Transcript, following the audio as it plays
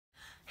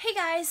Hey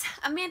guys,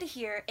 Amanda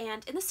here,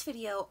 and in this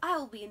video I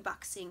will be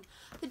unboxing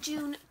the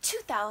June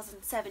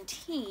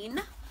 2017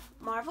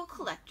 Marvel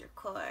Collector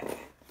Corps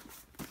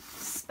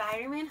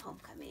Spider-Man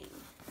Homecoming.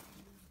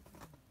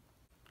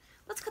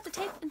 Let's cut the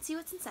tape and see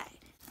what's inside.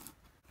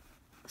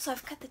 So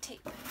I've cut the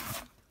tape,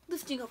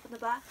 lifting open the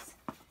box,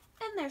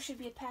 and there should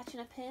be a patch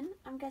and a pin,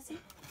 I'm guessing.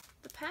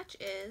 The patch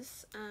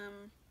is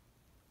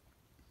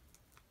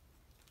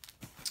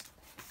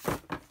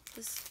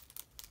this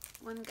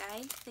one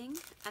guy thing.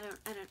 I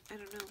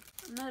don't know.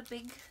 I'm not a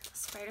big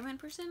Spider-Man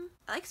person.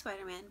 I like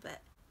Spider-Man,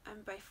 but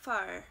I'm by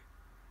far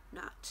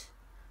not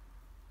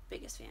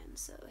biggest fan.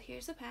 So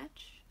here's a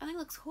patch. I think it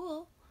looks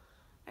cool.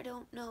 I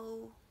don't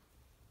know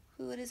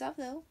who it is of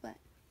though, but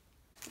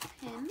the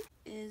pin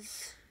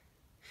is,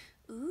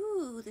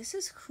 ooh, this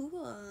is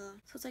cool.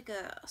 So it's like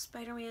a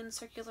Spider-Man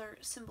circular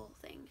symbol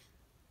thing.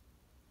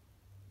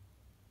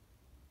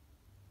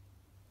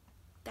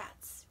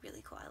 That's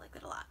really cool. I like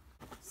that a lot.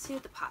 Let's see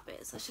what the pop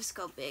is. Let's just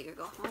go big or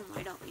go home,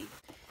 why don't we?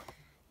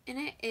 And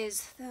it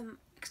is the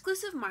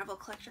exclusive Marvel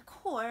Collector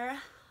Corps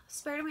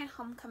Spider-Man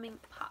Homecoming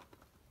pop.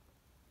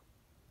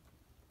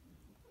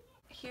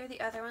 Here are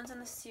the other ones in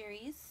the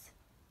series.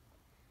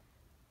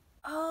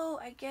 Oh,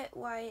 I get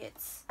why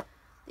it's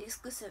the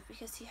exclusive,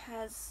 because he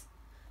has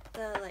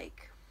the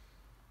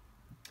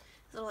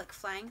little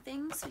flying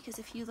things, because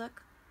if you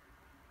look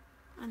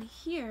on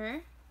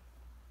here,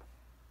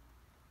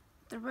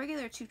 the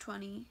regular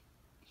 220,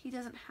 he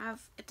doesn't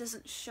have, it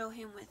doesn't show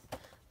him with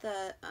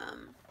the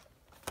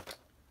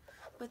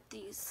with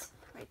these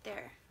right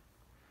there,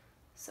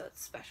 so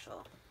it's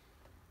special.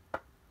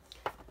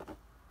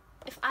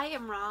 If I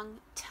am wrong,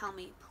 tell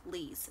me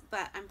please,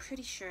 but I'm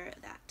pretty sure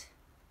that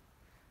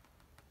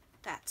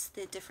that's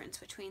the difference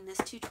between this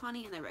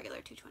 220 and the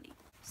regular 220.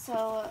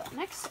 So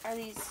next are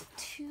these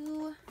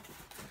two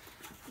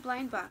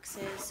blind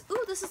boxes.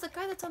 Ooh, this is the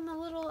guy that's on the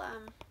little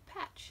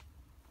patch.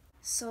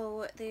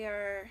 So they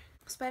are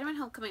Spider-Man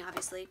Homecoming,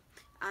 obviously.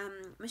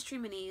 Mystery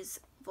Minis,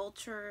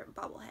 Vulture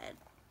bobblehead.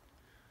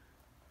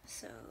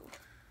 So,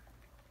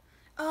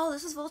 oh,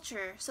 this is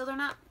Vulture. So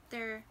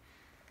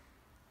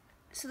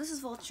so this is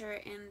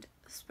Vulture and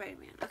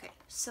Spider-Man. Okay,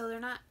 so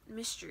they're not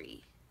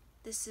mystery.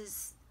 This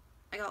is,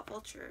 I got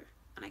Vulture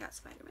and I got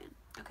Spider-Man.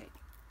 Okay,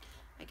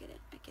 I get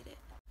it.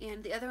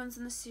 And the other ones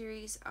in the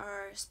series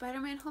are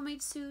Spider-Man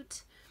homemade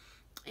suit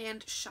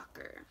and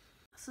Shocker.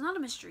 So not a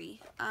mystery.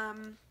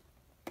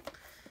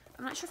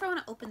 I'm not sure if I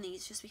want to open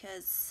these just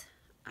because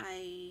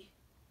I'm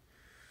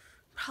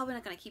probably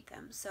not going to keep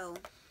them, so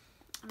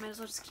I might as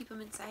well just keep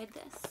them inside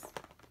this.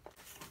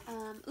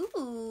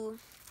 Ooh,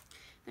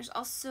 there's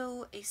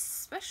also a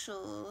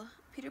special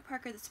Peter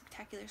Parker the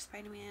Spectacular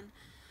Spider-Man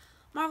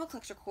Marvel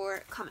Collector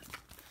Corps comic.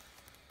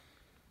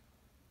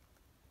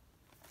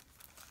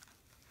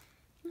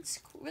 It's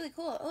really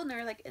cool. Oh, and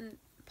they're like in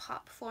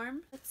pop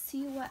form. Let's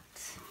see what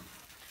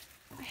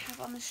I have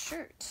on the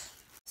shirt.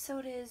 So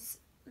it is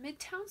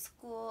Midtown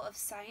School of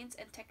Science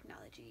and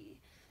Technology,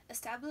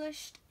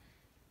 established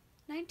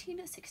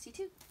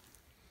 1962.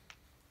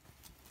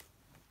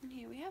 And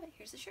here we have it.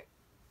 Here's the shirt.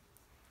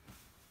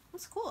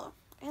 That's cool.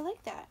 I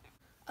like that.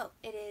 Oh,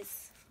 it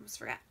is, almost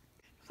forgot,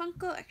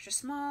 Funko Extra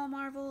Small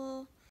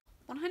Marvel,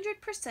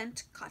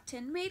 100%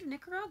 cotton, made in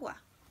Nicaragua.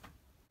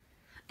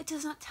 It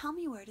does not tell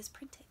me where it is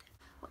printed.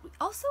 What we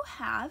also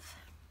have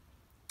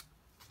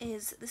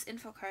is this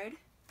info card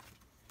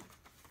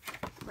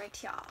right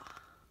here.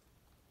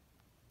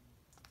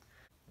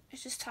 It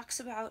just talks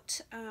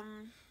about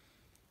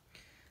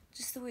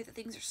just the way that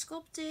things are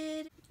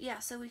sculpted. Yeah,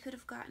 so we could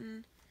have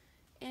gotten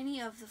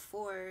any of the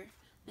 4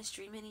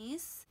 mystery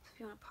minis. If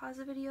you want to pause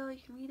the video, you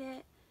can read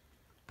it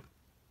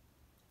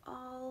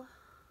all.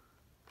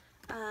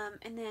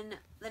 And then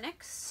the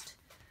next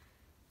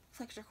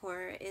Collector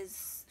Corps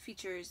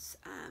features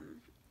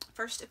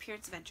First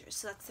Appearance Adventures.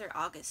 So that's their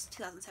August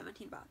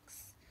 2017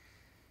 box.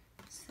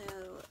 So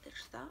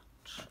there's that.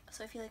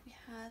 So I feel like we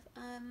have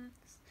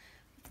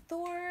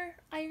Thor,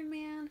 Iron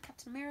Man,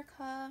 Captain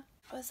America.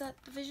 Was that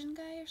the Vision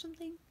guy or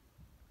something?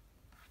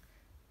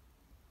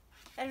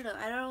 I don't know.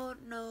 I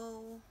don't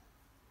know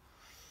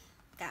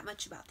that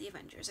much about the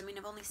Avengers. I mean,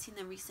 I've only seen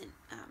the recent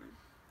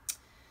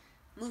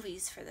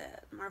movies for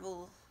the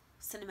Marvel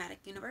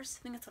Cinematic Universe.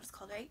 I think that's what it's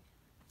called, right?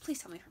 Please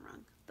tell me if I'm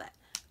wrong. But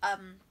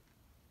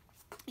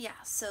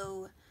yeah,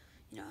 so,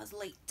 you know, I was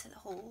late to the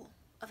whole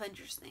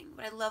Avengers thing.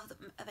 But I love the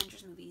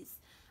Avengers movies.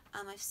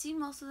 I've seen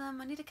most of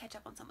them. I need to catch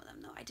up on some of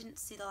them, though. I didn't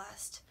see the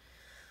last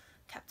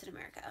Captain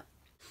America.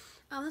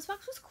 This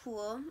box was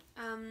cool.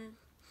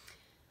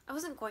 I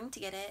wasn't going to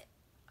get it.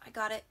 I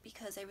got it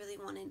because I really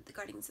wanted the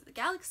Guardians of the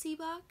Galaxy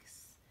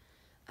box.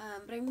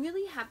 But I'm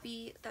really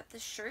happy that the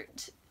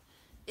shirt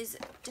is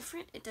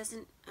different. It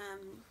doesn't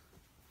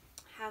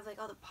have like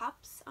all the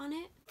pops on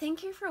it.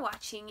 Thank you for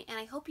watching, and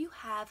I hope you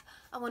have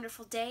a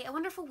wonderful day, a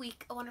wonderful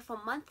week, a wonderful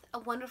month, a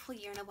wonderful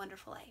year, and a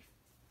wonderful life.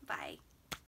 Bye.